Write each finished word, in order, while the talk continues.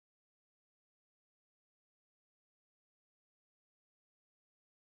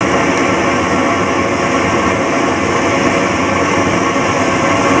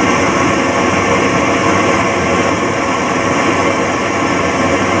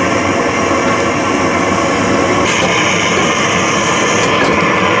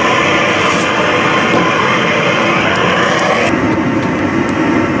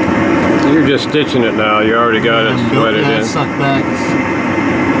stitching it now. You already got it threaded in. Suck back.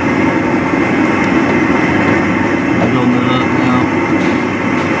 Building it up now.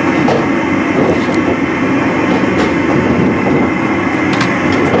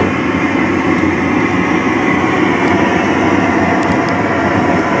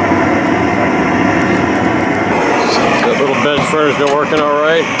 That little bench furnace been working all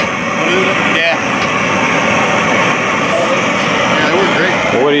right? Yeah. Yeah, they work great.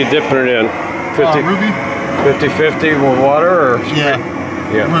 Well, what are you dipping it in? 50, Ruby. 50-50 with water or? Yeah.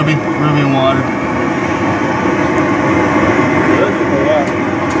 Yeah. Ruby and water.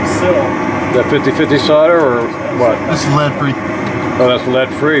 Is that 50-50 solder or what? This is lead free. Oh, that's lead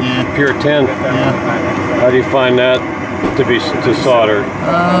free, Yeah. pure tin. Yeah. How do you find that to solder?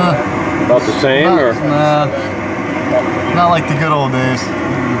 About the same or? Not like the good old days.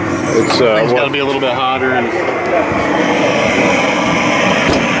 It's got to be a little bit hotter. And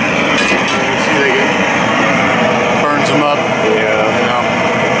see, they get burns them up. Yeah. You know.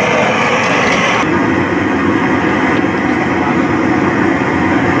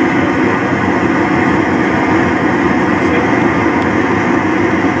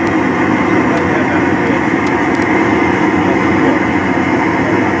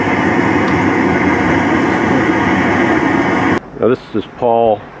 Now this is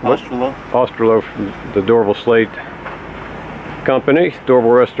Paul Osterloh from the Dorval Slate Company,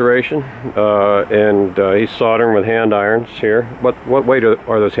 Dorval Restoration, and he's soldering with hand irons here. What weight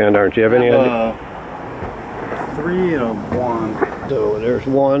are those hand irons? Do you have any idea? 3 and a 1. So there's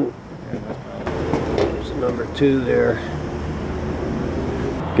one. There's number 2 there.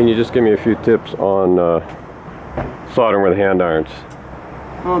 Can you just give me a few tips on soldering with hand irons?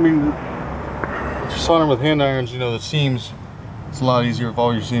 Well, I mean, if you're soldering with hand irons, you know, the seams, it's a lot easier if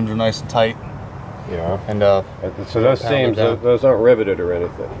all your seams are nice and tight. Yeah. And so those seams, those aren't riveted or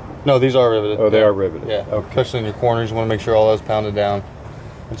anything? No, these are riveted. Oh, they are riveted. Yeah. Okay. Especially in your corners, you want to make sure all those pounded down.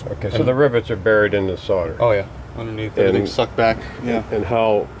 Okay, so the rivets are buried in the solder. Oh yeah, underneath, everything's sucked back. Yeah. And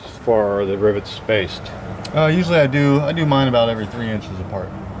how far are the rivets spaced? Usually I do mine about every 3 inches apart.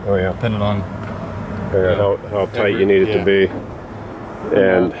 Oh yeah. Depending on how tight you need it to be.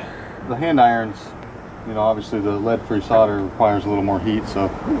 And the hand irons, you know, obviously the lead-free solder requires a little more heat, so.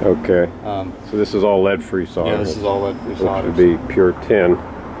 Okay. So this is all lead-free solder. Yeah, this is all lead-free solder. Which would be pure tin.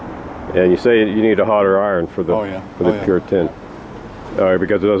 And you say you need a hotter iron for the pure tin.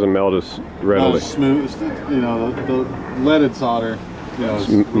 Because it doesn't melt as readily. Not as smooth. You know, the leaded solder, you know, is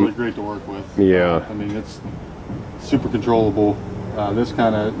really great to work with. Yeah. I mean, it's super controllable. This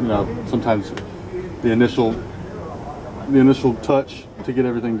kind of, you know, sometimes the initial touch to get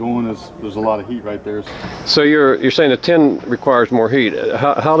everything going there's a lot of heat right there. So you're saying the tin requires more heat.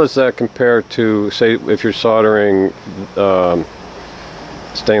 How does that compare to, say, if you're soldering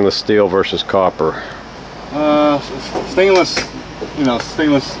stainless steel versus copper? Stainless, you know,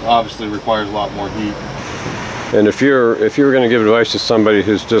 stainless obviously requires a lot more heat. And if you were going to give advice to somebody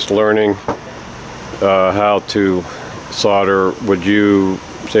who's just learning how to solder, would you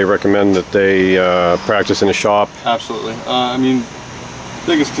say recommend that they practice in a shop? Absolutely. I mean,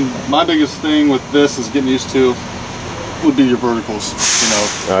 my biggest thing with this is getting used to would be your verticals. You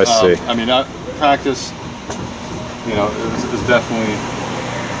know. I see. I mean, practice, you know, is definitely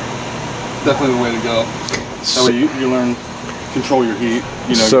the way to go. That way you learn control your heat.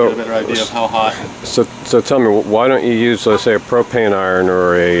 You know, you get a better idea of how hot. So tell me, why don't you use, let's say, a propane iron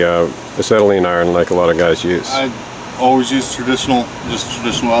or a acetylene iron like a lot of guys use? I always use just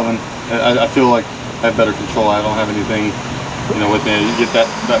traditional oven. I feel like I have better control. I don't have anything, you know, with me. You get that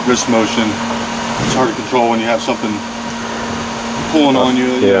wrist motion. It's hard to control when you have something pulling on you,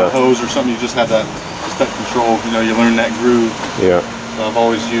 you know, a hose or something. You just have that control. You know, you learn that groove. Yeah. So I've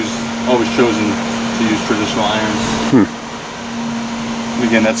always chosen to use traditional irons. And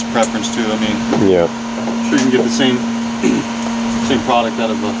again, that's preference too. I mean, yeah. I'm sure you can get the same product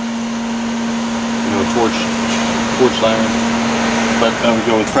out of a torched iron, but I would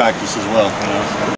go with practice as well. You know.